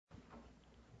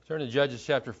Turn to Judges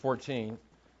chapter 14.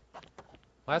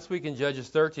 Last week in Judges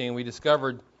 13, we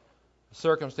discovered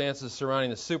circumstances surrounding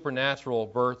the supernatural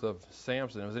birth of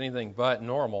Samson. It was anything but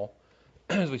normal,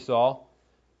 as we saw.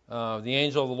 The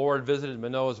angel of the Lord visited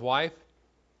Manoah's wife.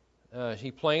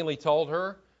 He plainly told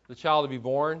her the child to be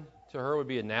born to her would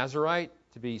be a Nazirite,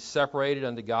 to be separated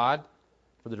unto God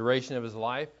for the duration of his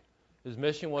life. His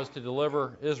mission was to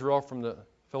deliver Israel from the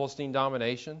Philistine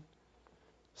domination.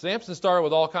 Samson started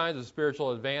with all kinds of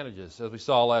spiritual advantages, as we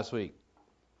saw last week.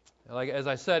 As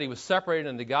I said, he was separated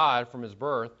unto God from his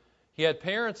birth. He had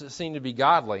parents that seemed to be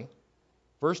godly.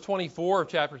 Verse 24 of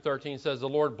chapter 13 says, the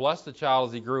Lord blessed the child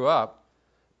as he grew up.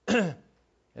 And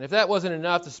if that wasn't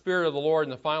enough, the Spirit of the Lord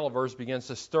in the final verse begins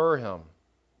to stir him.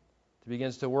 He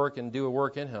begins to work and do a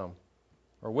work in him,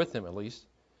 or with him at least.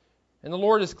 And the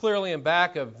Lord is clearly in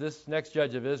back of this next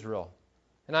judge of Israel.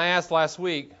 And I asked last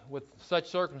week, with such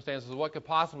circumstances, what could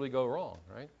possibly go wrong,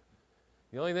 right?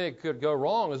 The only thing that could go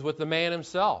wrong is with the man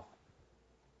himself.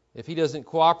 If he doesn't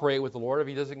cooperate with the Lord, if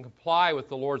he doesn't comply with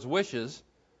the Lord's wishes,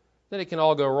 then it can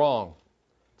all go wrong.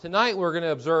 Tonight we're going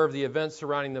to observe the events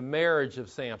surrounding the marriage of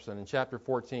Samson in chapter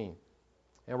 14.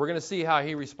 And we're going to see how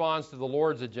he responds to the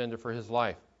Lord's agenda for his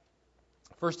life.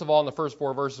 First of all, in the first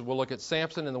 4 verses, we'll look at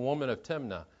Samson and the woman of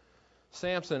Timnah.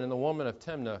 Samson and the woman of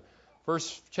Timnah.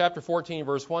 Chapter 14,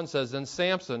 verse 1 says, Then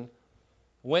Samson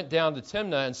went down to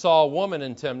Timnah and saw a woman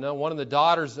in Timnah, one of the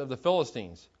daughters of the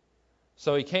Philistines.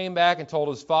 So he came back and told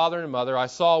his father and mother, I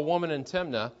saw a woman in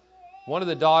Timnah, one of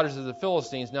the daughters of the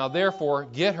Philistines. Now therefore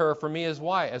get her for me as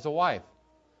a wife.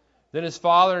 Then his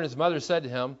father and his mother said to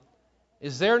him,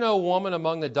 Is there no woman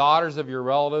among the daughters of your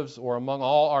relatives or among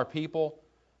all our people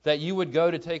that you would go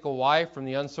to take a wife from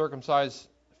the uncircumcised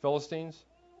Philistines?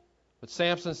 But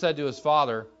Samson said to his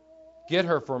father, Get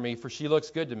her for me, for she looks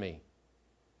good to me.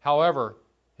 However,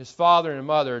 his father and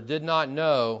mother did not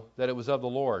know that it was of the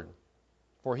Lord,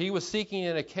 for he was seeking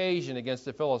an occasion against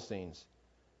the Philistines.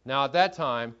 Now at that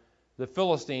time, the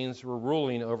Philistines were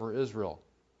ruling over Israel.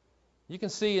 You can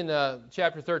see in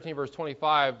chapter 13, verse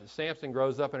 25, Samson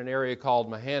grows up in an area called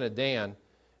Mahanadan,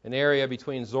 an area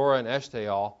between Zorah and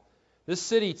Eshtaol. This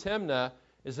city, Timnah,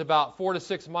 is about 4 to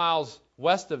 6 miles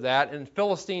west of that in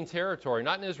Philistine territory,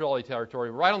 not in Israeli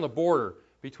territory, right on the border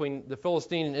between the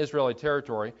Philistine and Israeli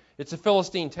territory. It's a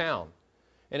Philistine town.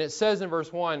 And it says in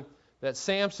verse 1 that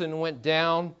Samson went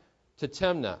down to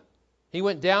Timnah. He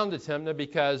went down to Timnah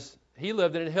because he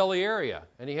lived in a hilly area,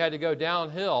 and he had to go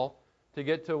downhill to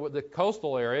get to the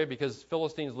coastal area because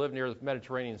Philistines lived near the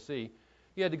Mediterranean Sea.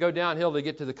 He had to go downhill to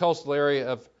get to the coastal area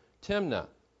of Timnah.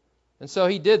 And so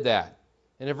he did that.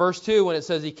 And in verse 2, when it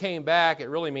says he came back, it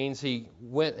really means he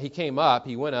went up,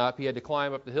 he had to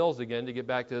climb up the hills again to get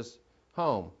back to his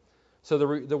home. So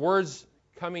the words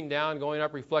coming down, going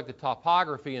up reflect the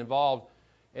topography involved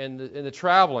in the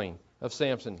traveling of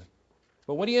Samson.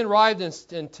 But when he arrived in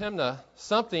Timnah,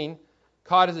 something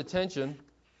caught his attention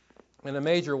in a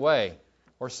major way,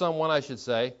 or someone I should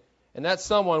say, and that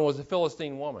someone was a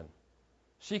Philistine woman.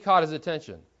 She caught his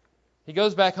attention. He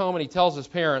goes back home and he tells his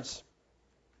parents,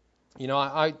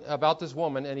 about this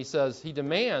woman, and he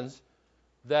demands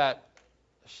that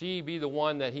she be the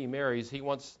one that he marries. He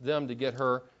wants them to get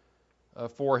her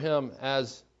for him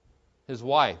as his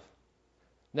wife.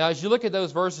 Now, as you look at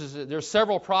those verses, there's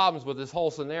several problems with this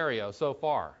whole scenario so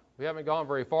far. We haven't gone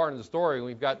very far into the story, and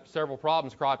we've got several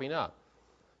problems cropping up.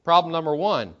 Problem number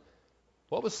 1,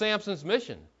 what was Samson's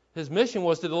mission? His mission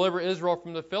was to deliver Israel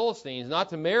from the Philistines, not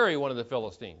to marry one of the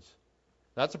Philistines.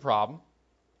 That's a problem.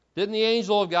 Didn't the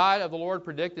angel of God, of the Lord,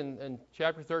 predict in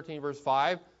chapter 13, verse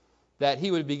 5, that he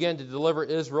would begin to deliver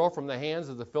Israel from the hands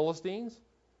of the Philistines?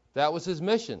 That was his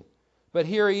mission. But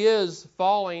here he is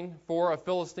falling for a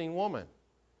Philistine woman.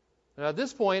 Now at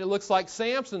this point, it looks like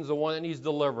Samson's the one that needs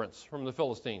deliverance from the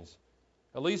Philistines,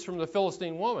 at least from the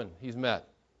Philistine woman he's met,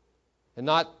 and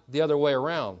not the other way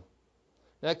around.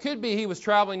 Now it could be he was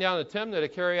traveling down to Timnah to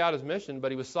carry out his mission,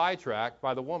 but he was sidetracked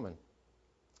by the woman.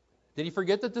 Did he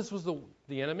forget that this was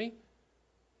the enemy?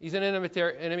 He's in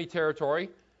enemy territory,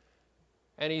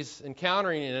 and he's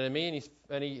encountering an enemy,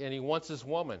 and he wants this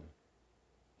woman.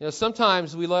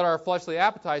 Sometimes we let our fleshly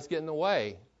appetites get in the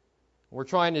way. We're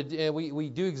trying to, we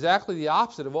do exactly the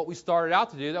opposite of what we started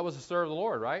out to do. That was to serve the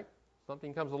Lord, right?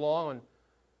 Something comes along, and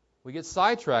we get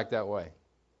sidetracked that way.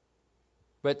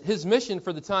 But his mission,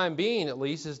 for the time being at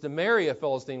least, is to marry a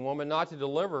Philistine woman, not to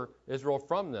deliver Israel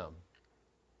from them.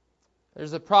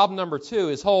 There's a problem number 2.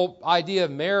 His whole idea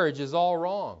of marriage is all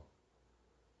wrong.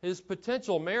 His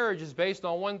potential marriage is based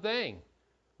on one thing,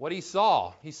 what he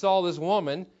saw. He saw this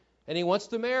woman, and he wants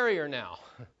to marry her now.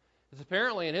 It's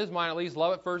apparently, in his mind at least,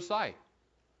 love at first sight.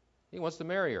 He wants to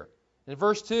marry her. In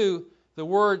verse 2, the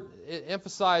word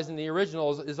emphasized in the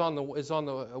original is on the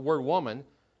word woman.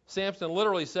 Samson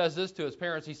literally says this to his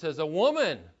parents. He says, "A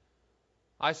woman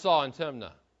I saw in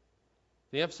Timnah."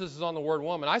 The emphasis is on the word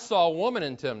woman. I saw a woman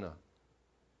in Timnah.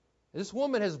 This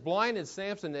woman has blinded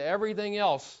Samson to everything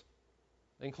else,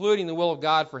 including the will of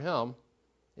God for him.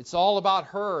 It's all about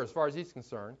her as far as he's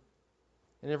concerned.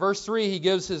 And in verse 3, he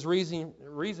gives his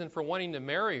reason for wanting to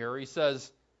marry her. He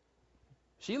says,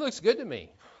 "She looks good to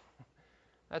me."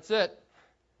 That's it.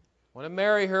 I want to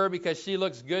marry her because she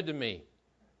looks good to me.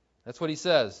 That's what he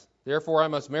says. Therefore, I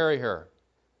must marry her.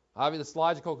 Obvious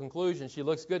logical conclusion. She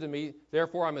looks good to me,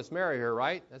 therefore I must marry her,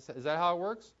 right? Is that how it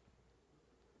works?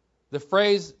 The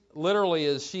phrase literally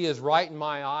is, "She is right in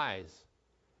my eyes."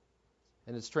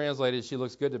 And it's translated, "She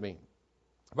looks good to me."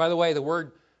 By the way, the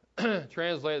word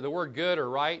translated, the word good or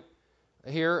right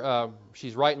here,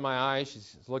 "She's right in my eyes,"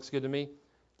 she looks good to me.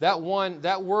 That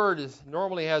word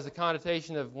normally has the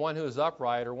connotation of one who is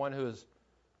upright or one who is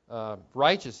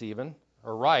righteous even,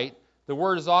 or right. The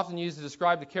word is often used to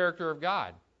describe the character of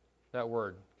God. That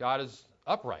word, God is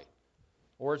upright.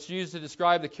 Or it's used to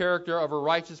describe the character of a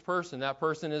righteous person. That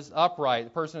person is upright.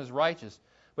 The person is righteous.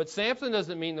 But Samson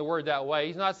doesn't mean the word that way.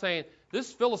 He's not saying,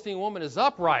 "This Philistine woman is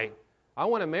upright. I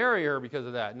want to marry her because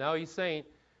of that." No, he's saying,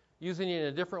 using it in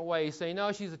a different way. He's saying,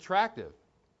 "No, she's attractive.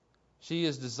 She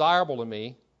is desirable to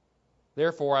me.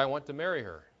 Therefore, I want to marry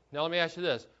her." Now, let me ask you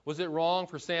this. Was it wrong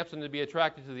for Samson to be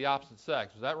attracted to the opposite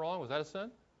sex? Was that wrong? Was that a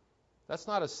sin? That's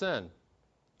not a sin.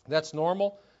 That's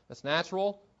normal. That's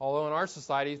natural, although in our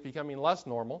society it's becoming less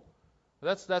normal.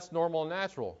 But that's normal and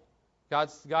natural.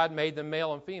 God made them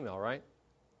male and female, right?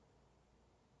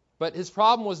 But his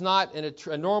problem was not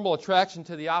a normal attraction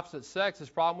to the opposite sex. His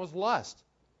problem was lust.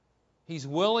 He's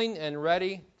willing and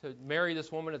ready to marry this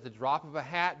woman at the drop of a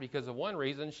hat because of one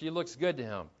reason: she looks good to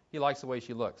him. He likes the way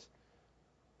she looks.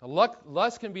 Now,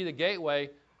 lust can be the gateway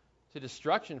to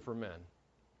destruction for men.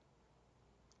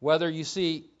 Whether you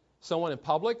see someone in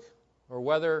public, or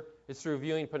whether it's through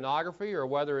viewing pornography, or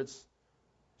whether it's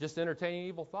just entertaining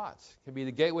evil thoughts, it can be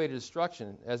the gateway to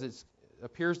destruction, as it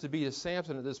appears to be to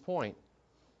Samson at this point.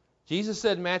 Jesus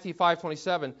said in Matthew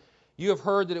 5:27, "You have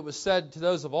heard that it was said to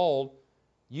those of old,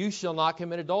 'You shall not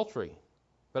commit adultery.'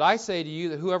 But I say to you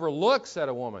that whoever looks at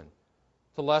a woman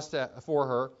to lust for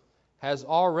her has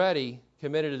already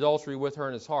committed adultery with her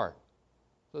in his heart."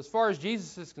 So as far as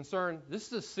Jesus is concerned, this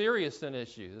is a serious sin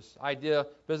issue, this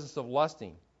business of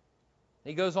lusting.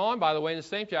 He goes on, by the way, in the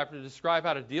same chapter to describe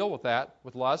how to deal with that,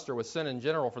 with lust, or with sin in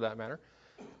general for that matter.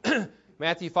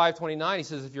 Matthew 5:29, he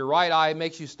says, "If your right eye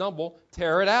makes you stumble,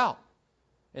 tear it out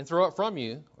and throw it from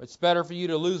you. It's better for you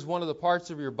to lose one of the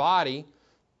parts of your body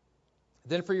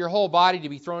than for your whole body to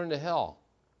be thrown into hell.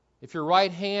 If your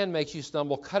right hand makes you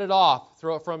stumble, cut it off,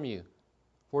 throw it from you.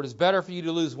 For it is better for you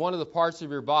to lose one of the parts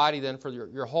of your body than for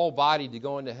your whole body to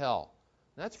go into hell."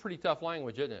 And that's pretty tough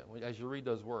language, isn't it, as you read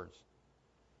those words?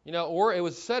 You know, or it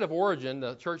was said of Origen,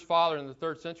 the church father in the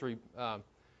 3rd century,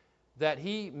 that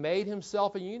he made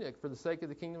himself a eunuch for the sake of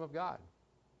the kingdom of God.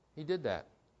 He did that.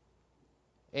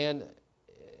 And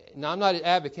now I'm not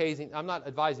advising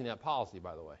that policy,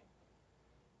 by the way.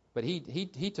 But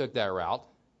he took that route.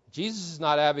 Jesus is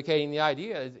not advocating the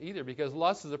idea either, because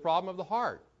lust is a problem of the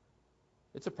heart.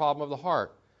 It's a problem of the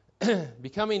heart.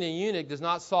 Becoming a eunuch does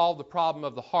not solve the problem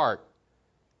of the heart.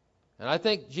 And I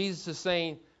think Jesus is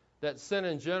saying that sin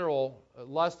in general,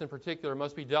 lust in particular,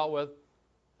 must be dealt with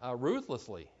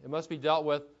ruthlessly. It must be dealt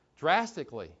with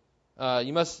drastically.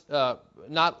 You must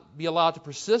not be allowed to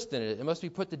persist in it. It must be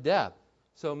put to death.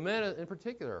 So men in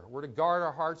particular, we're to guard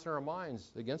our hearts and our minds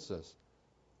against this.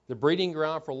 The breeding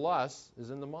ground for lust is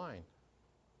in the mind.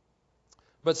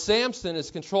 But Samson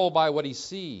is controlled by what he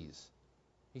sees.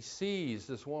 He sees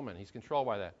this woman. He's controlled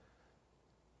by that.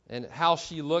 And how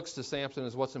she looks to Samson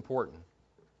is what's important.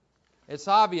 It's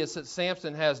obvious that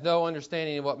Samson has no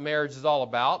understanding of what marriage is all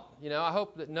about. You know, I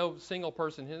hope that no single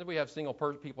person here, we have single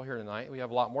people here tonight. We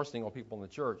have a lot more single people in the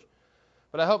church.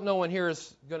 But I hope no one here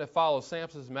is going to follow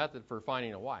Samson's method for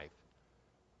finding a wife.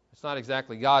 It's not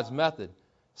exactly God's method.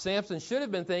 Samson should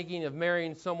have been thinking of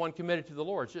marrying someone committed to the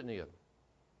Lord, shouldn't he have?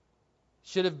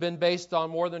 Should have been based on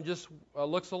more than just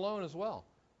looks alone as well.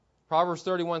 Proverbs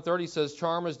 31:30 says,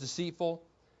 "Charm is deceitful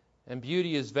and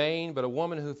beauty is vain, but a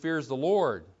woman who fears the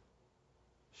Lord,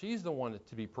 she's the one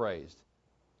to be praised."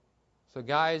 So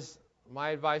guys, my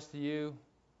advice to you,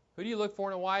 who do you look for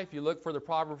in a wife? You look for the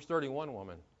Proverbs 31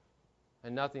 woman,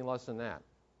 and nothing less than that.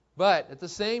 But at the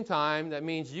same time, that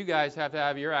means you guys have to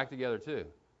have your act together too.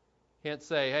 You can't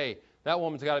say, "Hey, that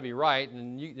woman's got to be right,"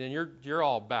 and then you're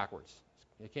all backwards.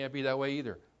 It can't be that way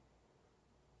either.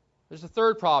 There's a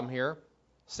third problem here.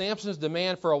 Samson's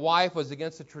demand for a wife was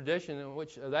against the tradition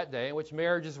of that day in which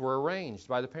marriages were arranged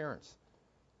by the parents.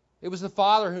 It was the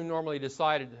father who normally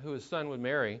decided who his son would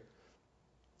marry.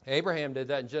 Abraham did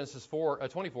that in Genesis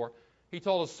 24. He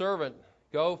told his servant,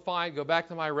 go back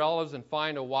to my relatives and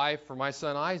find a wife for my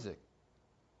son Isaac.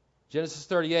 Genesis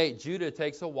 38, Judah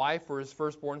takes a wife for his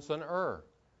firstborn son Ur.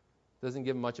 Doesn't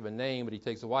give him much of a name, but he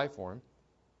takes a wife for him.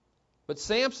 But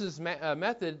Samson's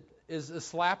method is a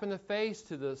slap in the face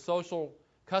to the social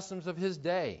customs of his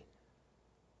day.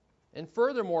 And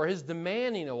furthermore, his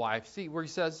demanding a wife. See where he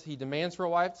says he demands for a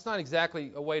wife? It's not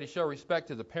exactly a way to show respect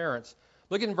to the parents.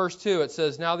 Look in verse 2. It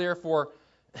says, now therefore,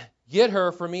 get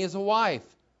her for me as a wife.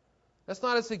 That's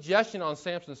not a suggestion on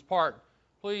Samson's part.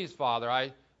 Please, Father,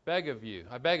 I beg of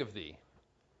thee.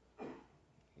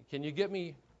 Can you get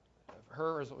me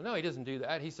her as a wife? No, he doesn't do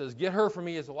that. He says, get her for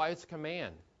me as a wife. It's a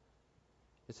command.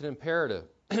 It's an imperative.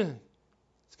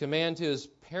 It's a command to his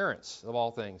parents, of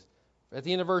all things. At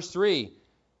the end of verse 3,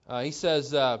 he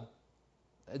says,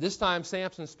 this time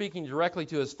Samson speaking directly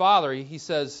to his father, he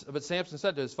says, but Samson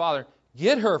said to his father,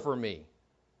 get her for me.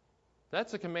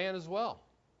 That's a command as well.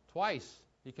 Twice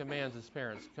he commands his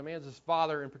parents. Commands his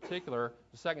father in particular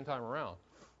the second time around.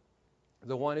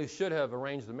 The one who should have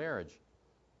arranged the marriage.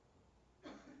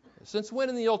 Since when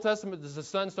in the Old Testament does the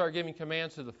son start giving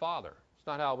commands to the father? It's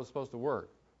not how it was supposed to work.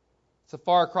 It's a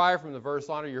far cry from the verse,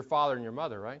 honor your father and your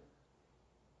mother, right?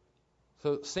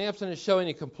 So Samson is showing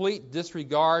a complete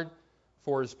disregard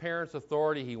for his parents'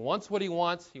 authority. He wants what he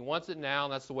wants it now,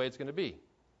 and that's the way it's going to be.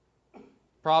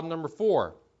 Problem number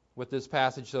 4 with this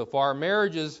passage so far,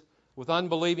 marriages with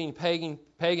unbelieving pagan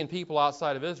people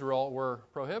outside of Israel were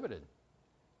prohibited.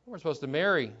 We're supposed to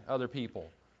marry other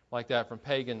people like that from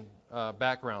pagan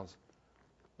backgrounds.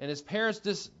 And his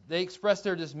parents, they express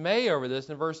their dismay over this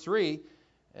in verse 3.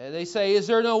 They say, is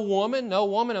there no woman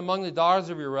among the daughters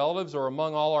of your relatives or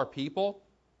among all our people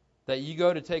that you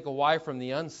go to take a wife from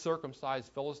the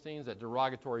uncircumcised Philistines, that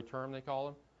derogatory term they call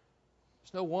them?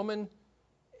 There's no woman.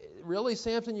 Really,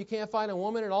 Samson, you can't find a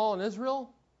woman at all in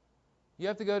Israel? You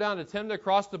have to go down to Timnah,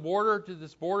 across the border to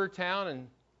this border town and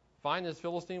find this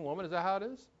Philistine woman? Is that how it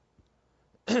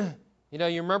is?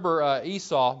 You remember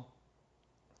Esau,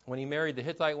 when he married the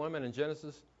Hittite women in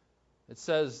Genesis? It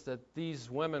says that these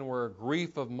women were a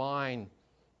grief of mind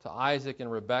to Isaac and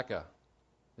Rebekah.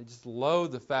 They just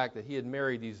loathed the fact that he had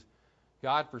married these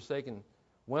God-forsaken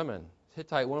women,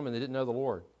 Hittite women that didn't know the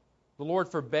Lord. The Lord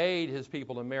forbade his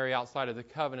people to marry outside of the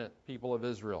covenant people of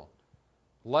Israel.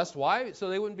 Lest why? So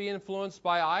they wouldn't be influenced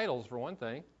by idols, for one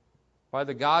thing, by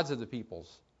the gods of the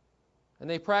peoples. And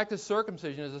they practiced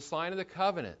circumcision as a sign of the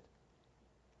covenant.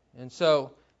 And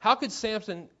so, how could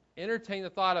Samson entertain the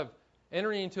thought of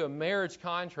entering into a marriage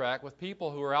contract with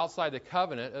people who are outside the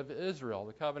covenant of Israel,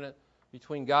 the covenant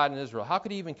between God and Israel? How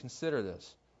could he even consider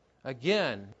this?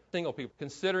 Again, single people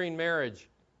considering marriage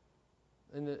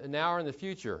now or in the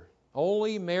future.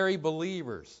 Only marry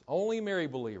believers. Only marry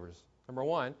believers, number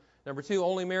 1. Number 2,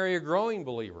 only marry a growing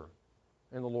believer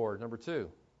in the Lord, number 2.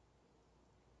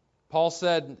 Paul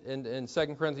said in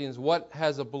 2 Corinthians, what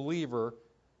has a believer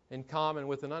in common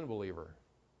with an unbeliever?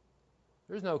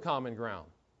 There's no common ground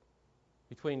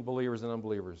between believers and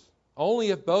unbelievers. Only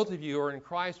if both of you are in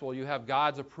Christ will you have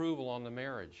God's approval on the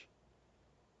marriage.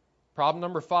 Problem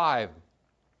number 5.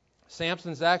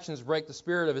 Samson's actions break the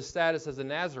spirit of his status as a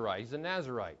Nazirite. He's a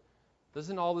Nazirite.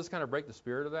 Doesn't all this kind of break the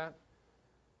spirit of that?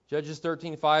 Judges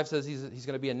 13:5 says he's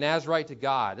going to be a Nazirite to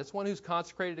God. That's one who's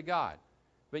consecrated to God.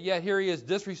 But yet here he is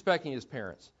disrespecting his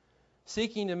parents,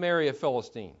 seeking to marry a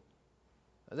Philistine.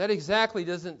 That exactly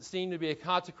doesn't seem to be a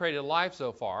consecrated life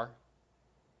so far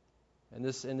in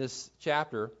this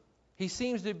chapter. He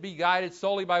seems to be guided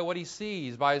solely by what he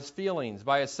sees, by his feelings,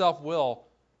 by his self-will,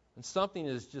 and something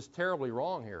is just terribly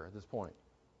wrong here at this point.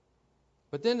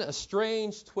 But then a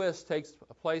strange twist takes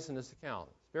place in this account.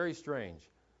 It's very strange.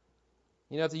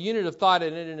 If the unit of thought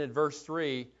had ended in verse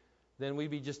 3, then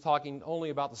we'd be just talking only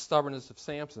about the stubbornness of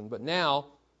Samson. But now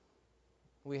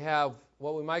we have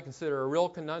what we might consider a real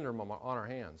conundrum on our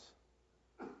hands.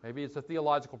 Maybe it's a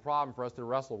theological problem for us to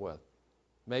wrestle with.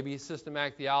 Maybe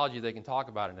systematic theology, they can talk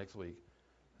about it next week.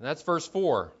 And that's verse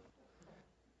 4.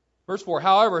 Verse 4,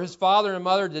 however, his father and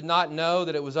mother did not know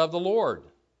that it was of the Lord,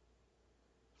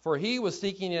 for he was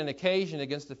seeking an occasion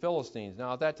against the Philistines.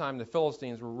 Now, at that time, the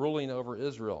Philistines were ruling over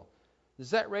Israel.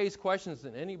 Does that raise questions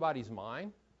in anybody's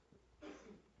mind?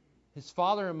 His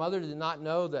father and mother did not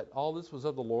know that all this was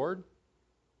of the Lord?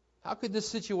 How could this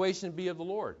situation be of the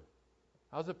Lord?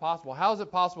 How is it possible? How is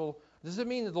it possible? Does it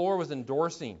mean that the Lord was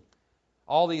endorsing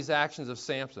all these actions of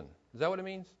Samson? Is that what it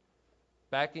means?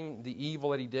 Backing the evil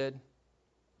that he did?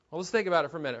 Well, let's think about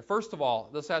it for a minute. First of all,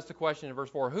 let's ask the question in verse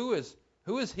 4. Who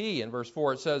is he? In verse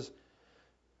 4 it says,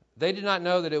 they did not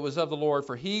know that it was of the Lord,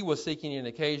 for he was seeking an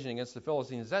occasion against the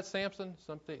Philistines. Is that Samson?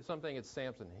 Something it's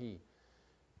Samson. He.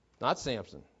 Not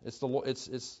Samson. It's the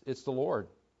Lord.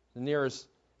 The nearest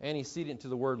antecedent to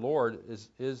the word Lord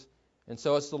is and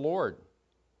so it's the Lord.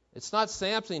 It's not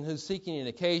Samson who's seeking an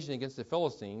occasion against the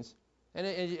Philistines. And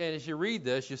as you read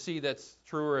this, you see that's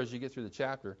truer as you get through the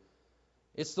chapter.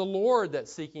 It's the Lord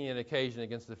that's seeking an occasion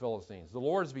against the Philistines. The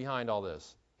Lord's behind all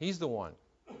this. He's the one.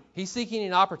 He's seeking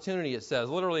an opportunity, it says,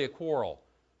 literally a quarrel.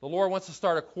 The Lord wants to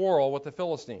start a quarrel with the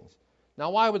Philistines.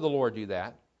 Now, why would the Lord do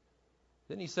that?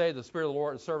 Didn't he say the Spirit of the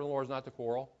Lord, the servant of the Lord is not to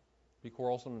quarrel? Be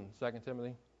quarrelsome in 2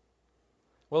 Timothy?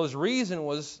 Well, his reason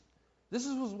was, this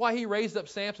was why he raised up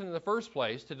Samson in the first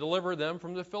place, to deliver them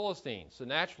from the Philistines. So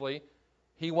naturally,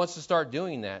 he wants to start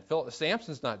doing that.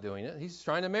 Samson's not doing it. He's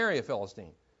trying to marry a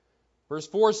Philistine. Verse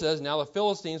 4 says, now the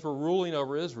Philistines were ruling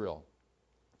over Israel.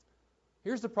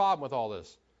 Here's the problem with all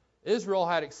this. Israel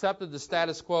had accepted the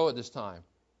status quo at this time.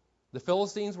 The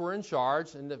Philistines were in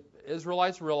charge, and the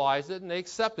Israelites realized it, and they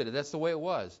accepted it. That's the way it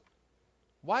was.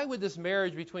 Why would this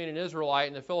marriage between an Israelite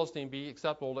and a Philistine be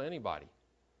acceptable to anybody?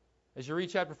 As you read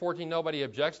chapter 14, nobody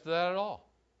objects to that at all.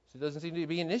 So it doesn't seem to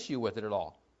be an issue with it at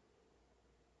all.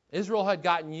 Israel had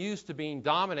gotten used to being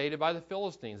dominated by the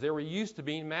Philistines. They were used to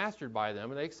being mastered by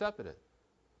them, and they accepted it.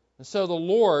 And so the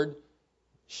Lord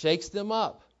shakes them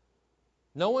up.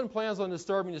 No one plans on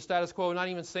disturbing the status quo, not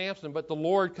even Samson, but the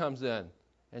Lord comes in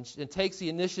and takes the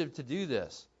initiative to do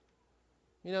this.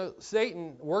 You know,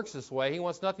 Satan works this way. He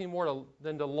wants nothing more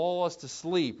than to lull us to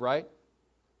sleep, right?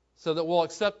 So that we'll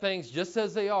accept things just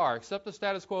as they are, accept the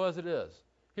status quo as it is.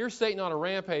 Here's Satan on a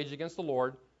rampage against the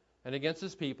Lord and against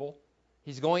his people.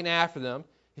 He's going after them.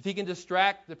 If he can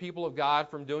distract the people of God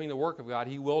from doing the work of God,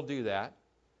 he will do that.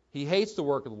 He hates the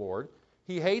work of the Lord.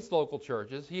 He hates local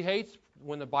churches. He hates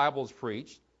when the Bible is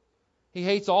preached. He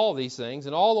hates all of these things.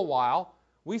 And all the while,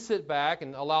 we sit back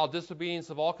and allow disobedience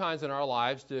of all kinds in our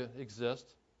lives to exist.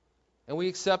 And we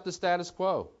accept the status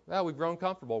quo. Well, we've grown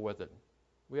comfortable with it.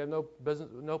 We have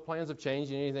no plans of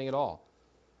changing anything at all.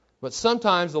 But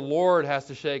sometimes the Lord has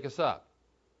to shake us up.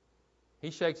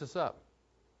 He shakes us up.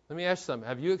 Let me ask you something.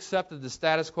 Have you accepted the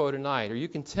status quo tonight? Are you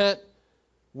content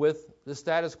with the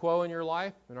status quo in your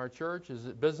life, in our church? Is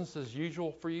it business as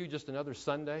usual for you, just another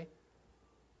Sunday?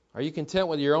 Are you content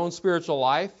with your own spiritual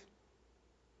life?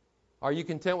 Are you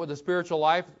content with the spiritual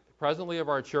life presently of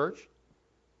our church?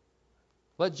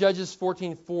 Let Judges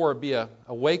 14:4 be a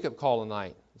wake-up call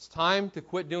tonight. It's time to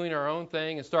quit doing our own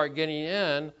thing and start getting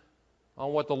in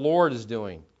on what the Lord is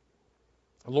doing.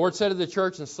 The Lord said to the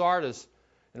church in Sardis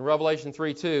in Revelation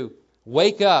 3:2,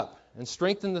 wake up and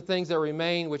strengthen the things that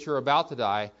remain which are about to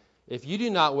die. If you do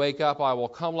not wake up, I will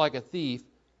come like a thief,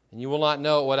 and you will not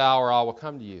know at what hour I will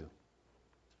come to you.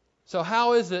 So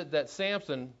how is it that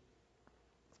Samson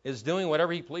is doing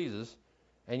whatever he pleases,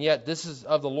 and yet this is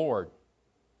of the Lord?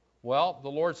 Well,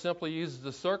 the Lord simply uses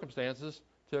the circumstances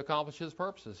to accomplish his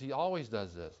purposes. He always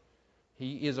does this.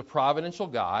 He is a providential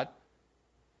God.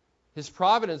 His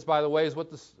providence, by the way, is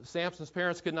what Samson's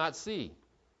parents could not see.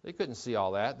 They couldn't see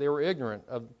all that. They were ignorant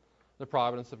of the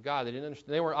providence of God. They didn't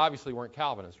understand. They obviously weren't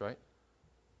Calvinists, right?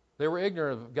 They were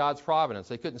ignorant of God's providence.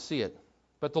 They couldn't see it.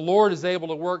 But the Lord is able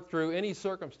to work through any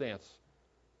circumstance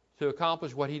to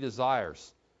accomplish what he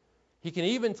desires. He can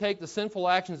even take the sinful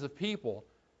actions of people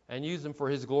and use them for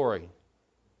his glory.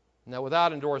 Now,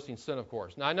 without endorsing sin, of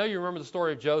course. Now, I know you remember the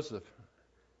story of Joseph,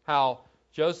 how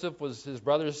Joseph was, his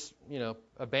brothers,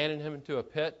 abandoned him into a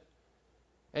pit.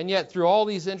 And yet, through all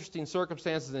these interesting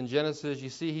circumstances in Genesis, you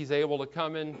see he's able to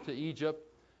come into Egypt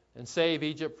and save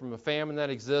Egypt from a famine that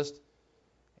exists.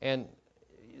 And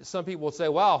some people will say,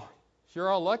 wow, sure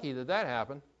are lucky that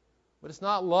happened. But it's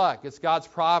not luck. It's God's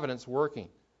providence working.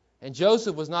 And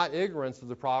Joseph was not ignorant of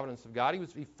the providence of God.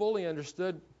 He fully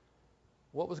understood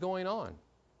what was going on.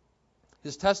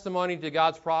 His testimony to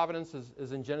God's providence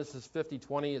is in Genesis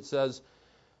 50:20. It says,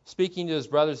 speaking to his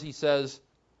brothers, he says,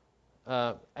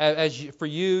 for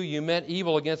you meant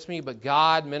evil against me, but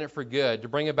God meant it for good, to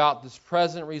bring about this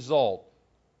present result,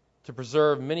 to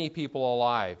preserve many people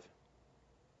alive.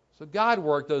 So God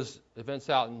worked those events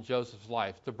out in Joseph's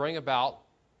life to bring about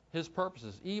his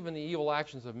purposes, even the evil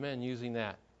actions of men using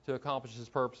that to accomplish his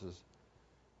purposes.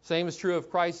 Same is true of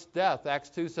Christ's death. Acts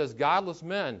 2 says, godless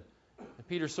men. In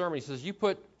Peter's sermon, he says,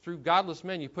 through godless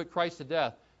men, you put Christ to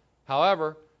death.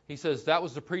 However, he says that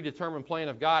was the predetermined plan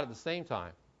of God at the same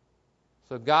time.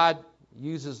 So God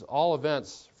uses all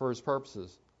events for his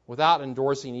purposes without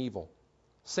endorsing evil.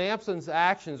 Samson's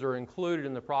actions are included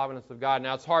in the providence of God.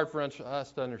 Now, it's hard for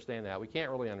us to understand that. We can't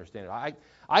really understand it.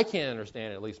 I can't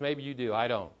understand it, at least. Maybe you do. I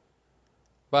don't.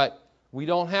 But we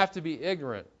don't have to be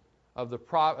ignorant of the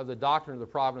doctrine of the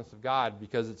providence of God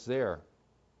because it's there.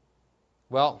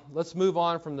 Well, let's move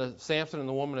on from the Samson and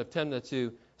the woman of Timnah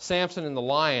to Samson and the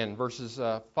lion, verses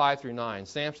 5 through 9.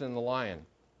 Samson and the lion.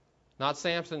 Not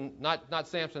Samson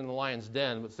in the lion's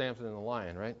den, but Samson and the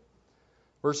lion, right?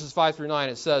 Verses 5 through 9,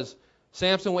 it says,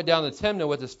 Samson went down to Timnah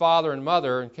with his father and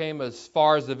mother and came as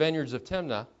far as the vineyards of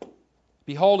Timnah.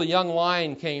 Behold, a young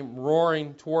lion came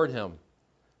roaring toward him.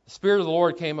 The Spirit of the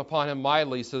Lord came upon him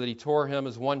mightily, so that he tore him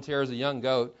as one tears a young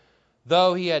goat,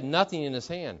 though he had nothing in his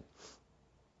hand.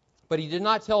 But he did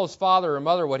not tell his father or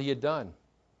mother what he had done.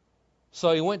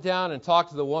 So he went down and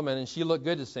talked to the woman, and she looked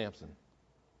good to Samson.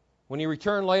 When he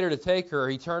returned later to take her,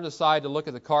 he turned aside to look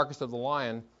at the carcass of the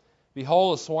lion.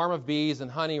 Behold, a swarm of bees and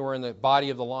honey were in the body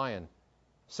of the lion.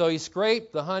 So he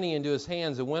scraped the honey into his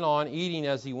hands and went on eating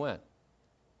as he went.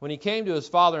 When he came to his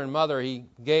father and mother, he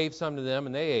gave some to them,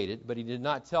 and they ate it, but he did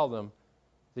not tell them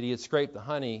that he had scraped the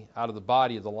honey out of the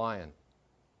body of the lion.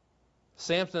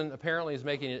 Samson apparently is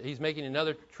making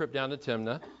another trip down to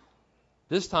Timnah.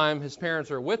 This time his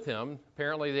parents are with him.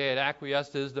 Apparently they had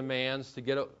acquiesced to his demands to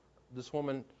get this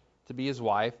woman to be his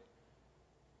wife,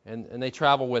 and they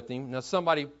travel with him. Now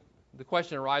the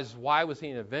question arises, why was he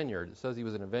in a vineyard? It says he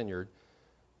was in a vineyard.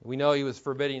 We know he was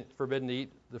forbidden to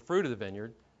eat the fruit of the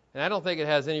vineyard. And I don't think it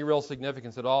has any real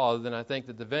significance at all, other than I think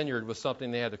that the vineyard was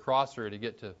something they had to cross through to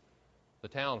get to the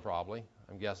town, probably,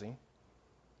 I'm guessing.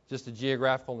 Just a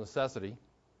geographical necessity.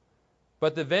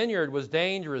 But the vineyard was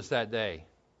dangerous that day.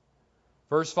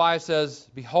 Verse 5 says,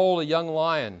 Behold, a young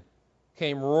lion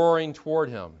came roaring toward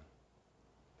him.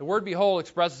 The word behold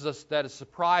expresses us that a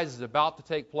surprise is about to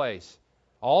take place.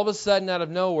 All of a sudden, out of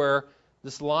nowhere,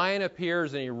 this lion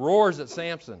appears and he roars at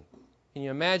Samson. Can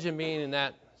you imagine being in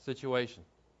that situation?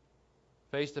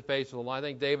 Face to face with a lion. I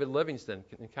think David Livingstone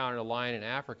encountered a lion in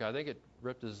Africa. I think it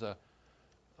ripped his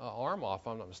arm off, if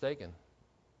I'm not mistaken,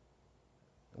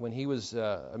 when he was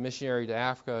a missionary to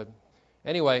Africa.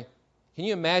 Anyway, can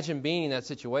you imagine being in that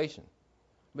situation?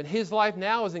 But his life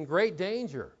now is in great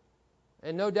danger.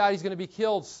 And no doubt he's going to be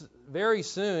killed very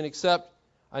soon, except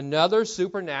another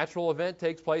supernatural event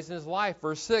takes place in his life.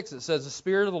 Verse 6, it says, The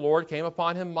Spirit of the Lord came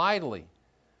upon him mightily.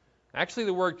 Actually,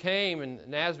 the word came in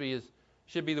NASB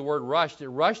should be the word rushed. It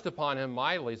rushed upon him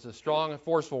mightily. It's a strong and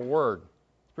forceful word.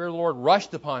 The Spirit of the Lord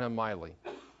rushed upon him mightily.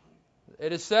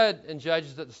 It is said in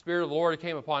Judges that the Spirit of the Lord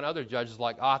came upon other judges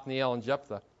like Othniel and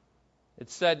Jephthah.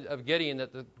 It's said of Gideon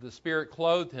that the Spirit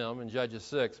clothed him in Judges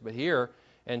 6. But here,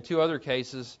 and two other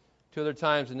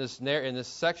times in this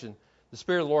section, the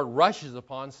Spirit of the Lord rushes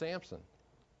upon Samson.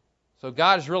 So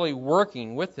God is really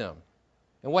working with him.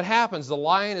 And what happens? The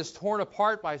lion is torn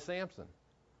apart by Samson.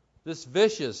 This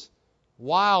vicious,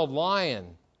 wild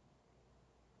lion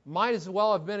might as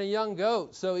well have been a young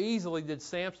goat. So easily did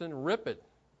Samson rip it.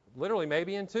 Literally,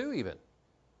 maybe in two even.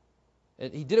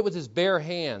 And he did it with his bare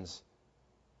hands.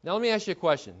 Now let me ask you a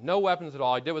question. No weapons at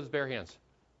all. He did it with his bare hands.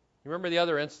 You remember the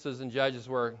other instances in Judges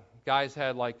where guys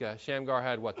had, like Shamgar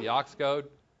had the ox goad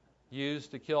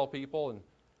used to kill people and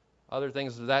other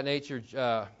things of that nature.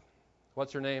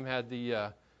 What's her name had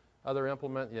the other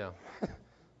implement? Yeah.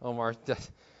 Omar.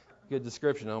 Good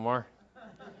description, Omar.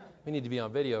 We need to be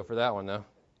on video for that one, though.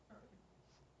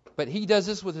 But he does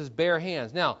this with his bare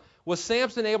hands. Now, was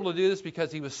Samson able to do this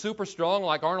because he was super strong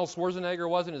like Arnold Schwarzenegger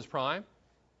was in his prime?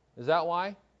 Is that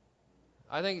why?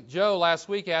 I think Joe last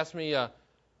week asked me,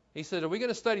 he said, are we going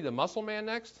to study the muscle man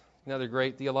next? Another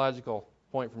great theological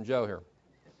point from Joe here.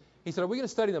 He said, are we going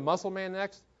to study the muscle man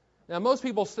next? Now, most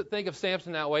people think of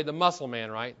Samson that way, the muscle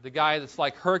man, right? The guy that's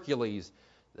like Hercules,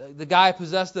 the guy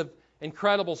possessed of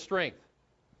incredible strength.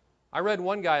 I read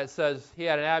one guy that says he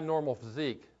had an abnormal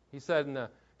physique. He said in the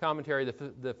commentary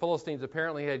the Philistines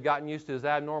apparently had gotten used to his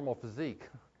abnormal physique.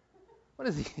 What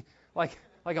is he, like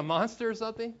a monster or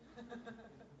something?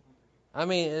 I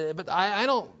mean, but I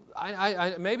don't.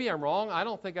 Maybe I'm wrong. I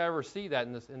don't think I ever see that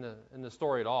in the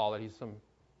story at all. That he's some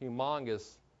humongous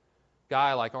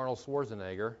guy like Arnold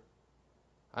Schwarzenegger.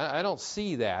 I don't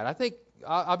see that. I think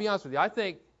I'll be honest with you. I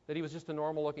think that he was just a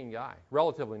normal-looking guy,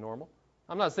 relatively normal.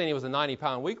 I'm not saying he was a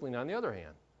 90-pound weakling. On the other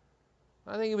hand,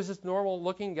 I think he was just a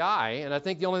normal-looking guy, and I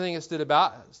think the only thing that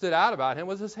stood out about him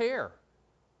was his hair.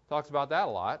 Talks about that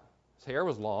a lot. His hair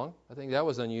was long. I think that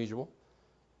was unusual.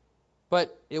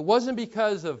 But it wasn't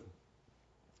because of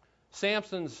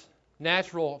Samson's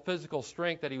natural physical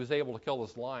strength that he was able to kill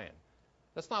this lion.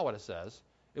 That's not what it says.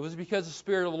 It was because the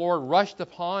Spirit of the Lord rushed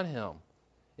upon him.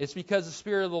 It's because the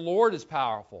Spirit of the Lord is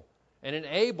powerful. and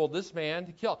enabled this man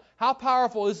to kill. How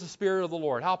powerful is the Spirit of the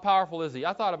Lord? How powerful is He?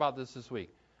 I thought about this week.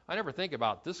 I never think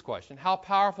about this question. How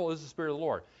powerful is the Spirit of the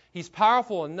Lord? He's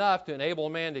powerful enough to enable a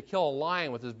man to kill a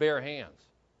lion with his bare hands.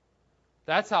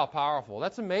 That's how powerful.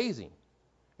 That's amazing.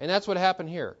 And that's what happened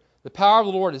here. The power of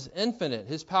the Lord is infinite.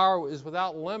 His power is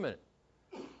without limit.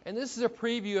 And this is a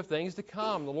preview of things to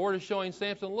come. The Lord is showing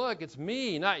Samson, look, it's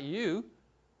me, not you.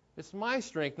 It's my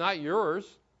strength, not yours.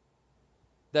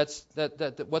 That's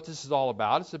what this is all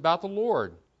about. It's about the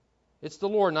Lord. It's the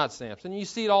Lord, not Samson. You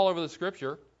see it all over the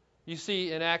Scripture. You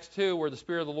see in Acts 2 where the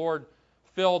Spirit of the Lord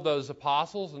filled those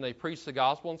apostles and they preached the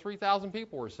gospel and 3,000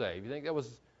 people were saved. You think that was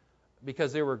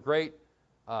because they were great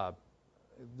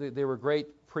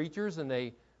preachers and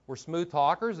they were smooth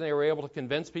talkers and they were able to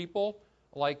convince people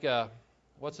like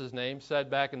what's his name said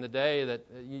back in the day that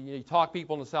you talk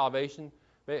people into salvation.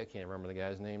 I can't remember the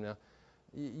guy's name now.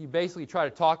 You basically try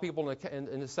to talk people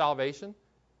into salvation.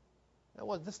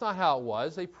 That's not how it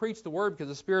was. They preached the word because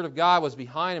the Spirit of God was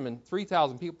behind them, and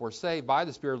 3,000 people were saved by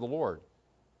the Spirit of the Lord.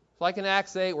 It's like in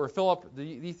Acts 8 where Philip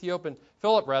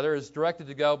is directed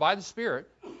to go by the Spirit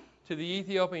to the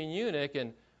Ethiopian eunuch,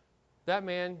 and that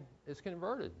man is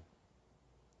converted.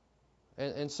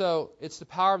 And so it's the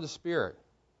power of the Spirit.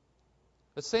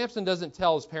 But Samson doesn't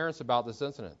tell his parents about this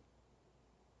incident.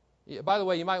 By the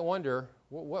way, you might wonder,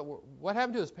 what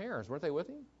happened to his parents? Weren't they with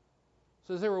him? It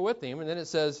says they were with him, and then it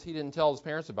says he didn't tell his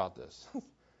parents about this.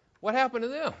 What happened to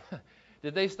them?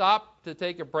 Did they stop to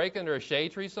take a break under a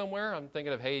shade tree somewhere? I'm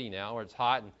thinking of Haiti now, where it's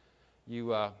hot, and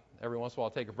you every once in a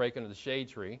while take a break under the shade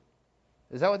tree.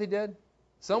 Is that what they did?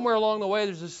 Somewhere along the way,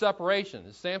 there's a separation.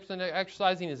 Is Samson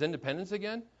exercising his independence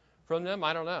again from them?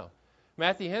 I don't know.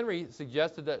 Matthew Henry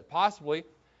suggested that possibly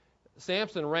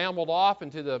Samson rambled off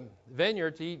into the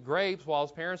vineyard to eat grapes while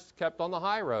his parents kept on the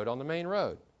high road, on the main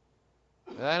road.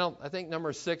 And I think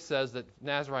number 6 says that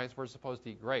Nazarites were supposed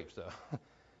to eat grapes, though.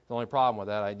 The only problem with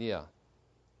that idea.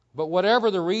 But whatever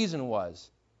the reason was,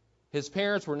 his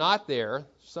parents were not there.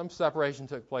 Some separation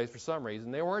took place for some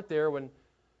reason. They weren't there when,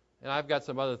 and I've got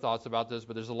some other thoughts about this,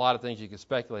 but there's a lot of things you can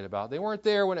speculate about. They weren't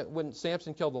there when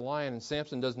Samson killed the lion, and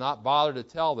Samson does not bother to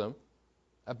tell them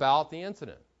about the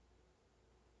incident.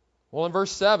 Well, in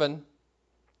verse 7,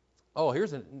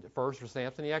 here's a first for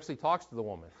Samson. He actually talks to the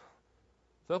woman.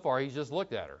 So far, he's just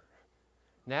looked at her.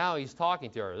 Now he's talking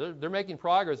to her. They're making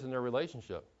progress in their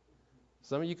relationship.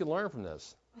 Some of you can learn from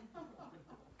this.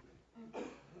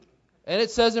 And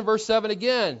it says in verse 7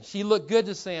 again, she looked good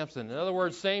to Samson. In other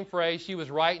words, same phrase, she was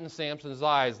right in Samson's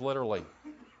eyes, literally.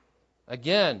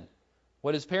 Again,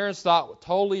 what his parents thought was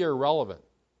totally irrelevant.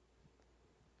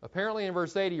 Apparently in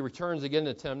verse 8, he returns again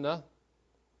to Timnah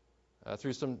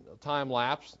through some time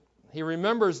lapse. He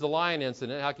remembers the lion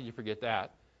incident. How could you forget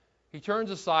that? He turns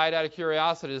aside out of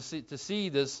curiosity to see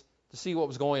what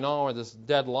was going on with this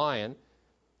dead lion.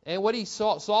 And what he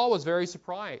saw was very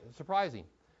surprising.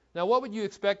 Now, what would you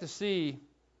expect to see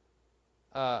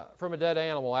from a dead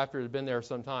animal after it had been there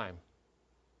some time?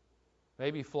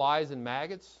 Maybe flies and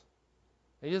maggots?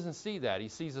 He doesn't see that. He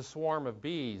sees a swarm of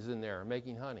bees in there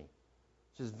making honey,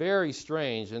 which is very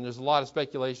strange, and there's a lot of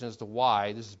speculation as to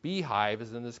why this beehive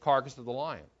is in this carcass of the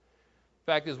lion.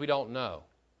 The fact is, we don't know.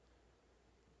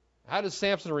 How does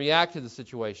Samson react to the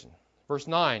situation? Verse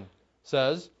 9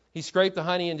 says, he scraped the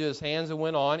honey into his hands and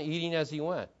went on, eating as he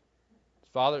went. His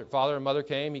father and mother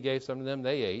came, he gave some to them,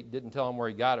 they ate. Didn't tell them where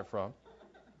he got it from.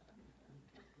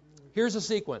 Here's the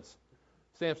sequence.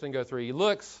 Samson go through. He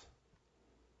looks,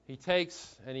 he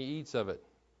takes, and he eats of it.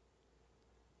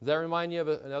 Does that remind you of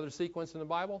another sequence in the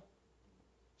Bible?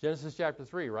 Genesis chapter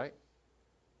 3, right?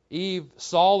 Eve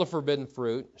saw the forbidden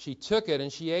fruit. She took it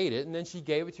and she ate it, and then she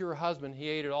gave it to her husband. He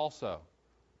ate it also.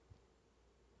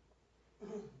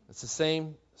 It's the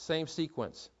same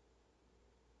sequence.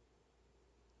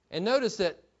 And notice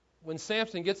that when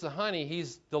Samson gets the honey,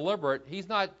 he's deliberate.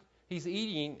 He's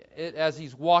eating it as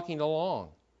he's walking along.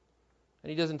 And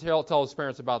he doesn't tell his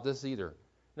parents about this either.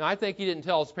 Now, I think he didn't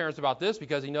tell his parents about this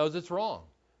because he knows it's wrong.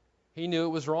 He knew it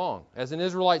was wrong. As an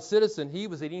Israelite citizen, he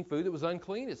was eating food that was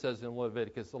unclean, it says in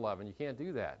Leviticus 11. You can't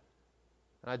do that.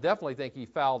 And I definitely think he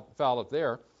fouled up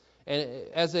there. And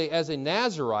as a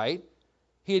Nazarite,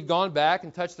 he had gone back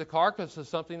and touched the carcass of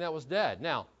something that was dead.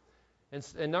 Now,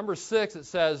 in number 6, it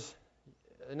says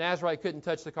a Nazarite couldn't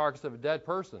touch the carcass of a dead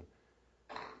person.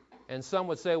 And some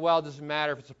would say, well, it doesn't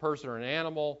matter if it's a person or an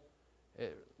animal.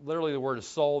 Literally, the word is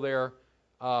soul there,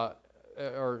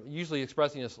 or usually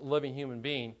expressing a living human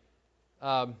being.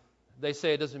 They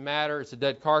say it doesn't matter, it's a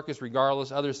dead carcass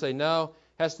regardless. Others say no,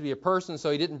 it has to be a person,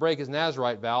 so he didn't break his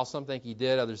Nazarite vow. Some think he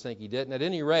did, others think he didn't. At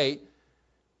any rate,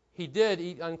 he did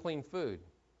eat unclean food.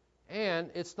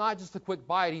 And it's not just a quick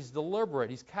bite. He's deliberate.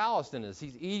 He's calloused in this.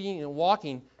 He's eating and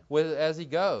walking with it as he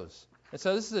goes. And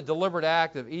so this is a deliberate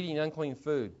act of eating unclean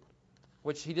food,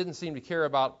 which he didn't seem to care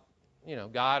about,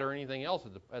 God or anything else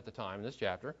at the time in this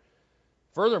chapter.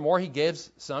 Furthermore, he gives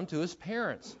some to his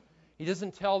parents. He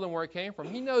doesn't tell them where it came from.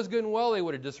 He knows good and well they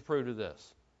would have disapproved of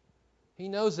this. He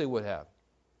knows they would have.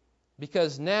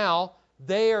 Because now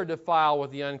they are defiled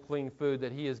with the unclean food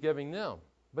that he is giving them.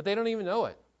 But they don't even know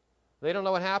it. They don't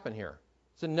know what happened here.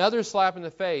 It's another slap in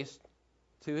the face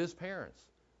to his parents.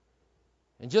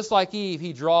 And just like Eve,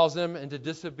 he draws them into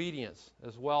disobedience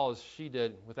as well as she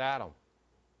did with Adam.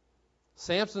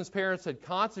 Samson's parents had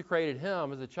consecrated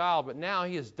him as a child, but now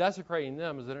he is desecrating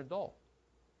them as an adult.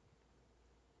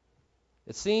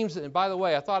 It seems, and by the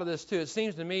way, I thought of this too, it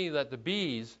seems to me that the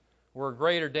bees were a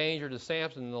greater danger to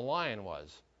Samson than the lion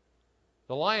was.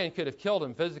 The lion could have killed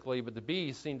him physically, but the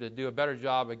bees seemed to do a better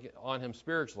job on him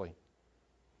spiritually.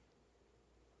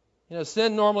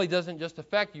 Sin normally doesn't just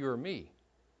affect you or me.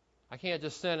 I can't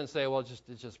just sin and say, well, it's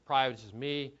just private, it's just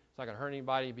me, it's not going to hurt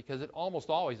anybody, because it almost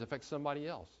always affects somebody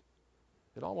else.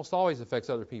 It almost always affects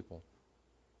other people.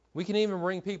 We can even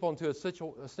bring people into a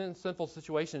sinful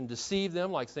situation and deceive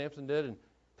them like Samson did and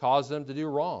cause them to do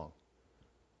wrong.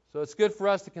 So it's good for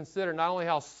us to consider not only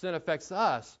how sin affects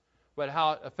us, but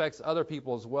how it affects other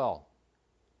people as well.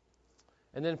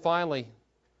 And then finally,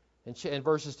 in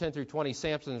verses 10 through 20,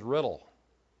 Samson's riddle.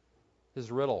 His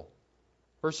riddle.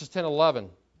 Verses 10 and 11.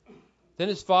 Then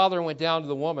his father went down to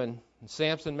the woman, and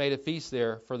Samson made a feast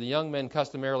there, for the young men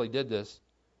customarily did this.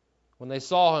 When they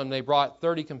saw him, they brought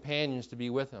 30 companions to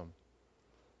be with him.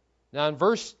 Now in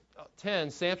verse 10,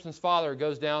 Samson's father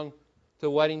goes down to the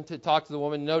wedding to talk to the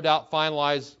woman, no doubt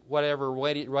finalize whatever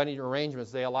wedding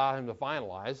arrangements they allow him to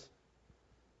finalize.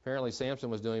 Apparently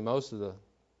Samson was doing most of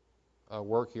the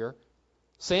work here.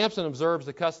 Samson observes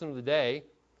the custom of the day,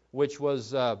 which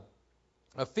was a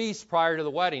feast prior to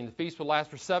the wedding. The feast would last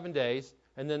for 7 days,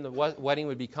 and then the wedding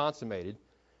would be consummated.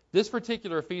 This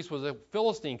particular feast was a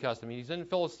Philistine custom. He's in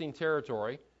Philistine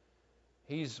territory.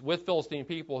 He's with Philistine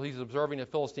people. He's observing a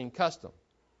Philistine custom.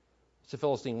 It's a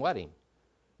Philistine wedding.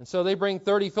 And so they bring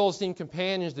 30 Philistine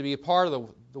companions to be a part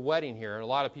of the wedding here. And a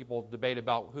lot of people debate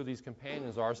about who these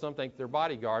companions are. Some think they're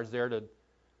bodyguards there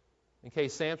in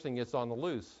case Samson gets on the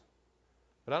loose.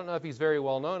 But I don't know if he's very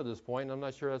well known at this point, and I'm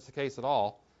not sure that's the case at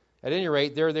all. At any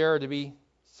rate, they're there to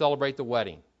celebrate the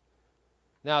wedding.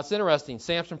 Now, it's interesting.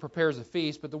 Samson prepares a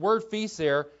feast, but the word feast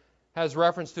there has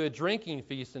reference to a drinking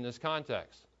feast in this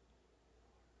context.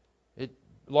 It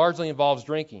largely involves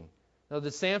drinking. Now,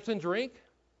 did Samson drink?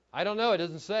 I don't know. It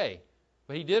doesn't say.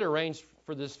 But he did arrange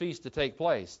for this feast to take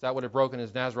place. That would have broken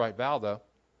his Nazirite vow, though.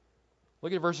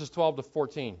 Look at verses 12 to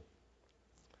 14.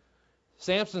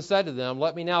 Samson said to them,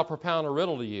 "Let me now propound a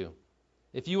riddle to you.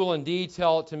 If you will indeed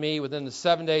tell it to me within the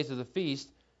 7 days of the feast,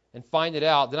 and find it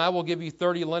out, then I will give you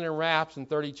 30 linen wraps and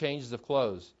 30 changes of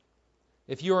clothes.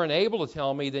 If you are unable to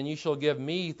tell me, then you shall give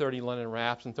me 30 linen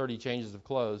wraps and 30 changes of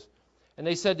clothes." And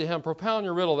they said to him, "Propound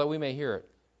your riddle that we may hear it."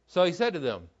 So he said to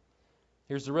them,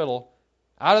 here's the riddle,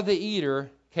 "Out of the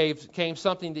eater came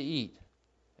something to eat,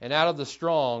 and out of the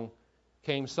strong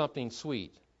came something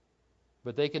sweet.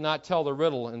 But they could not tell the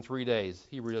riddle in 3 days."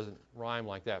 Hebrew doesn't rhyme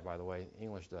like that, by the way.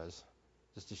 English does,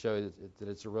 just to show you that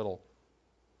it's a riddle.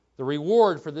 The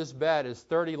reward for this bet is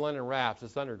 30 linen wraps,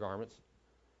 it's undergarments,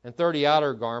 and 30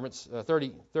 outer garments,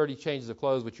 30 changes of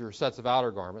clothes, which are sets of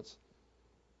outer garments.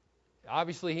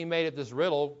 Obviously, he made it this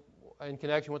riddle in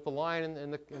connection with the lion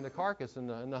and the carcass and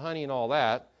the honey and all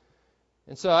that.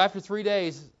 And so after 3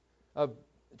 days of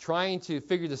trying to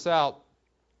figure this out,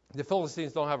 the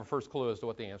Philistines don't have a first clue as to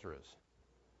what the answer is.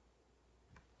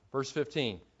 Verse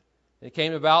 15. It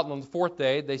came about, and on the 4th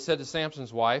day, they said to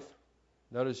Samson's wife,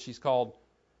 notice she's called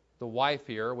the wife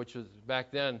here, which was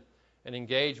back then an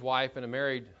engaged wife and a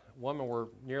married woman were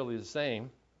nearly the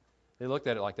same. They looked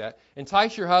at it like that.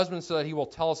 "Entice your husband so that he will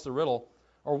tell us the riddle,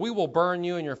 or we will burn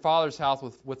you and your father's house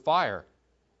with fire.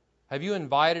 Have you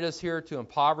invited us here to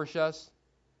impoverish us?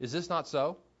 Is this not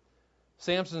so?"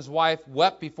 Samson's wife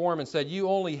wept before him and said, "You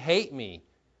only hate me.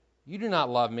 You do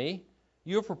not love me.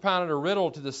 You have propounded a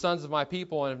riddle to the sons of my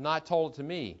people and have not told it to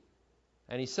me."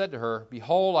 And he said to her,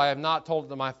 "Behold, I have not told it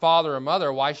to my father or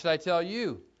mother. Why should I tell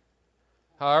you?"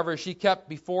 However, she wept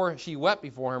before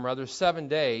him 7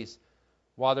 days,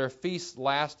 while their feast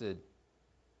lasted.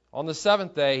 On the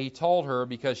 7th day he told her,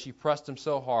 because she pressed him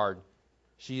so hard.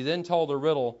 She then told the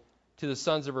riddle to the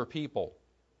sons of her people.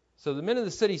 So the men of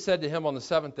the city said to him on the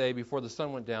 7th day, before the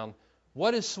sun went down,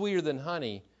 "What is sweeter than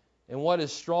honey, and what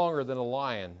is stronger than a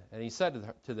lion?" And he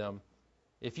said to them,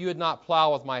 "If you had not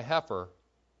plowed with my heifer,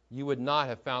 you would not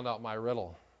have found out my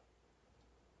riddle."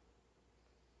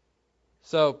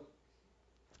 So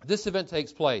this event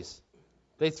takes place.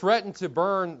 They threaten to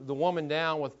burn the woman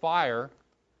down with fire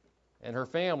and her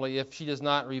family if she does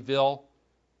not reveal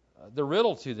the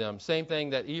riddle to them. Same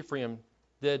thing that Ephraim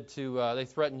did to, they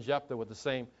threatened Jephthah with the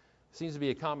same. Seems to be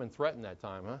a common threat in that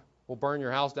time, huh? We'll burn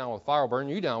your house down with fire. We'll burn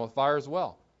you down with fire as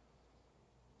well.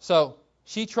 So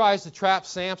she tries to trap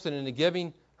Samson into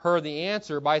giving her the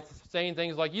answer by saying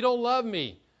things like, you don't love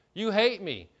me. You hate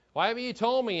me. Why haven't you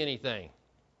told me anything?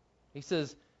 He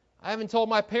says, I haven't told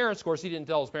my parents. Of course, he didn't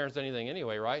tell his parents anything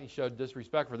anyway, right? He showed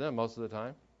disrespect for them most of the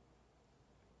time.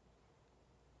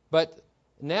 But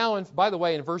now, by the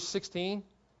way, in verse 16,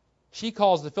 she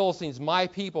calls the Philistines my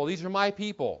people. These are my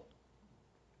people.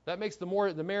 That makes the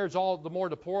marriage all the more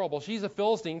deplorable. She's a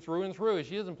Philistine through and through.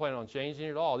 She doesn't plan on changing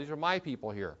at all. These are my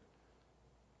people here.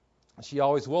 She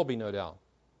always will be, no doubt.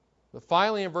 But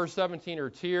finally, in verse 17, her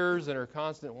tears and her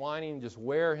constant whining just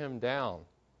wear him down.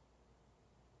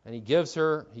 And he gives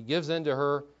in to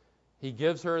her, he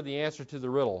gives her the answer to the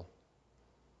riddle.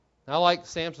 Now, I like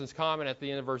Samson's comment at the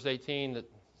end of verse 18 that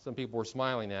some people were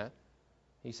smiling at.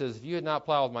 He says, if you had not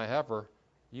plowed with my heifer,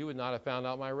 you would not have found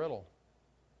out my riddle.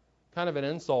 Kind of an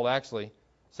insult, actually.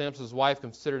 Samson's wife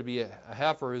considered to be a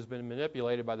heifer who's been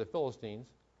manipulated by the Philistines.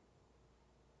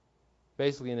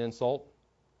 Basically an insult.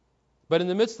 But in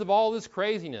the midst of all this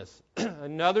craziness,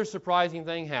 another surprising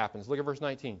thing happens. Look at verse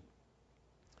 19.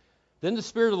 Then the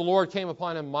Spirit of the Lord came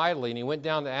upon him mightily, and he went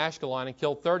down to Ashkelon and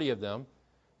killed 30 of them,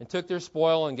 and took their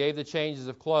spoil and gave the changes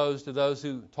of clothes to those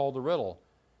who told the riddle.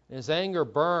 And his anger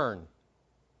burned,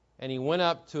 and he went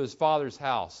up to his father's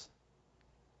house.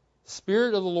 The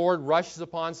Spirit of the Lord rushes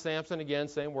upon Samson again,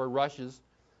 same word, rushes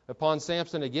upon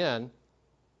Samson again,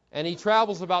 and he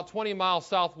travels about 20 miles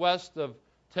southwest of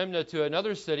Timnah to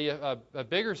another city, a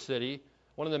bigger city,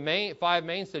 one of the 5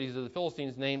 main cities of the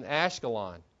Philistines named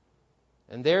Ashkelon.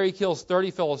 And there he kills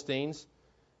 30 Philistines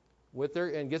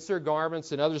and gets their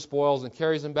garments and other spoils and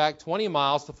carries them back 20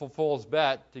 miles to fulfill his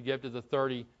bet to give to the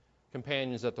 30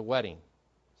 companions at the wedding.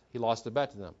 He lost the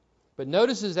bet to them. But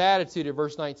notice his attitude at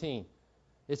verse 19.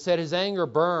 It said his anger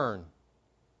burned,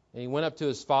 and he went up to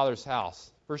his father's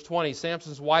house. Verse 20,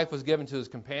 Samson's wife was given to his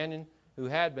companion who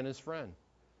had been his friend.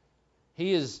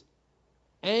 He is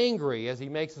angry as he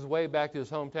makes his way back to his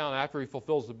hometown after he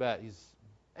fulfills the bet. He's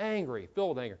angry,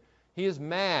 filled with anger. He is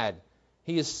mad.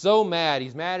 He is so mad.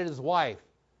 He's mad at his wife.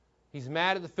 He's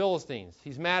mad at the Philistines.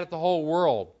 He's mad at the whole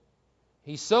world.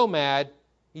 He's so mad,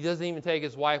 he doesn't even take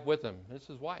his wife with him. It's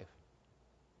his wife.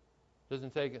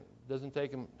 Doesn't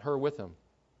take her with him.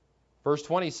 Verse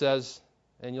 20 says,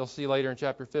 and you'll see later in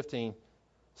chapter 15,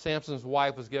 Samson's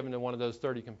wife was given to one of those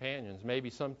 30 companions.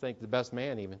 Maybe some think the best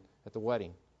man even at the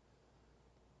wedding.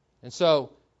 And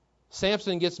so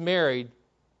Samson gets married,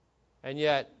 and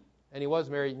he was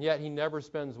married, and yet he never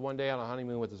spends one day on a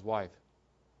honeymoon with his wife.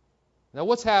 Now,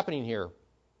 what's happening here?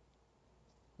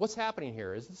 What's happening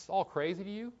here? Is this all crazy to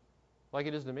you, like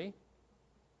it is to me?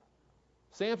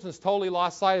 Samson's totally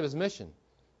lost sight of his mission.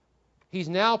 He's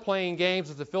now playing games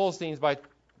with the Philistines by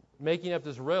making up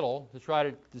this riddle to try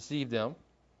to deceive them.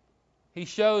 He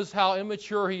shows how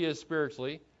immature he is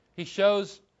spiritually. He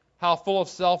shows how full of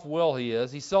self-will he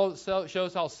is. He shows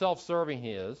how self-serving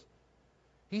he is.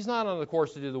 He's not on the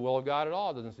course to do the will of God at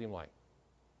all, it doesn't seem like.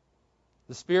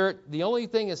 The only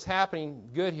thing that's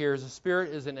happening good here is the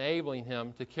Spirit is enabling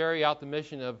him to carry out the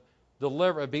mission of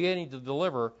beginning to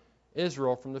deliver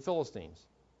Israel from the Philistines.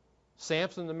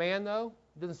 Samson, the man, though,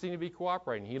 doesn't seem to be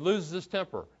cooperating. He loses his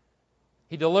temper.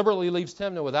 He deliberately leaves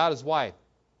Timnah without his wife.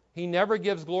 He never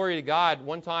gives glory to God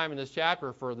one time in this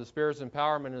chapter for the Spirit's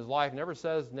empowerment in his life.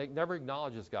 Never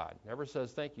acknowledges God. Never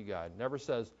says, thank you, God. Never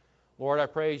says, Lord, I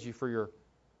praise you for your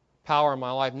power in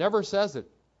my life. Never says it.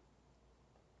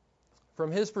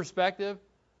 From his perspective,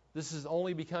 this is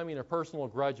only becoming a personal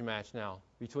grudge match now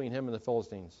between him and the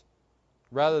Philistines,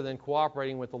 rather than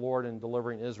cooperating with the Lord in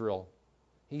delivering Israel.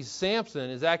 Samson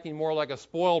is acting more like a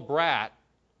spoiled brat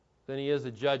than he is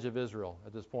a judge of Israel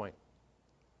at this point.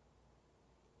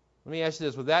 Let me ask you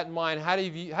this. With that in mind, how do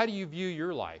you view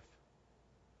your life?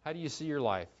 How do you see your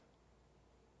life?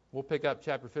 We'll pick up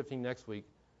chapter 15 next week.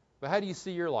 But how do you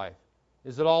see your life?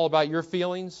 Is it all about your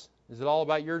feelings? Is it all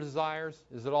about your desires?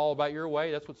 Is it all about your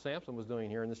way? That's what Samson was doing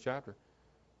here in this chapter.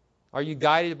 Are you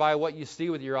guided by what you see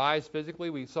with your eyes physically?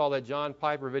 We saw that John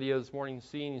Piper video this morning,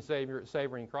 Seeing and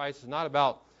Savoring Christ. It's not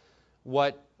about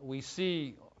what we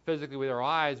see physically with our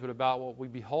eyes, but about what we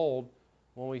behold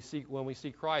when we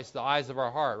see Christ, the eyes of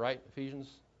our heart, right? Ephesians,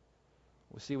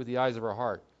 we see with the eyes of our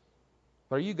heart.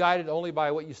 But are you guided only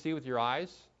by what you see with your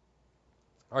eyes?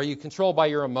 Are you controlled by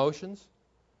your emotions?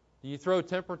 Do you throw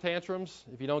temper tantrums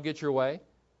if you don't get your way?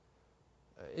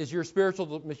 Is your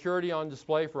spiritual maturity on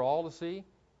display for all to see?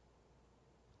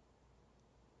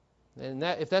 And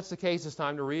if that's the case, it's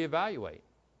time to reevaluate.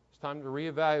 It's time to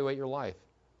reevaluate your life.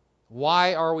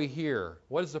 Why are we here?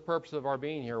 What is the purpose of our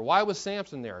being here? Why was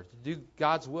Samson there? To do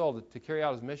God's will, to carry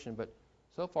out his mission. But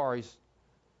so far, he's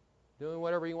doing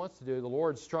whatever he wants to do. The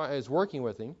Lord is working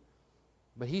with him,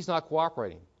 but he's not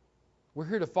cooperating. We're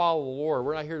here to follow the Lord.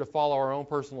 We're not here to follow our own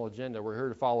personal agenda. We're here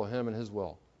to follow him and his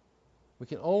will. We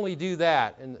can only do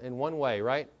that in one way,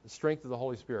 right? The strength of the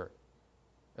Holy Spirit.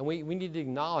 And we need to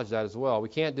acknowledge that as well. We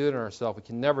can't do it in ourselves. We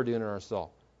can never do it in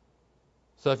ourselves.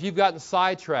 So if you've gotten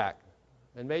sidetracked,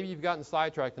 and maybe you've gotten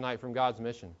sidetracked tonight from God's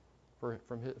mission,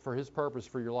 for his purpose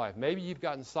for your life. Maybe you've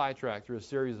gotten sidetracked through a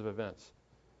series of events.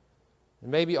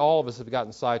 And maybe all of us have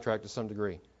gotten sidetracked to some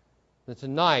degree. And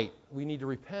tonight, we need to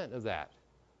repent of that.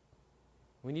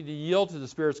 We need to yield to the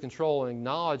Spirit's control and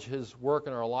acknowledge his work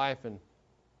in our life and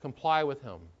comply with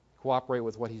him, cooperate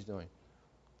with what he's doing.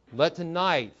 Let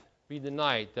tonight be the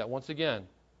night that, once again,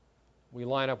 we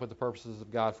line up with the purposes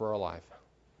of God for our life.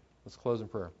 Let's close in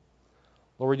prayer.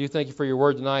 Lord, we do thank you for your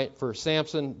word tonight, for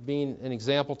Samson being an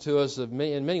example to us, in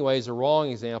many ways a wrong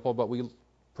example, but we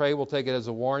pray we'll take it as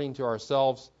a warning to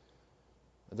ourselves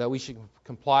that we should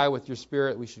comply with your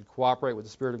Spirit, we should cooperate with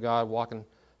the Spirit of God,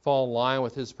 fall in line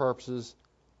with his purposes,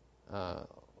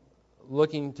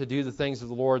 looking to do the things of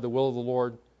the Lord, the will of the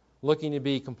Lord, looking to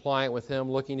be compliant with him,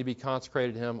 looking to be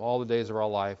consecrated to him all the days of our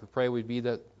life. We pray we'd be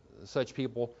such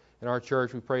people in our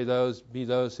church. We pray be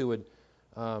those who would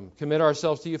commit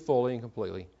ourselves to you fully and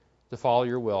completely to follow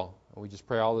your will. And we just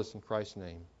pray all this in Christ's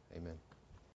name. Amen.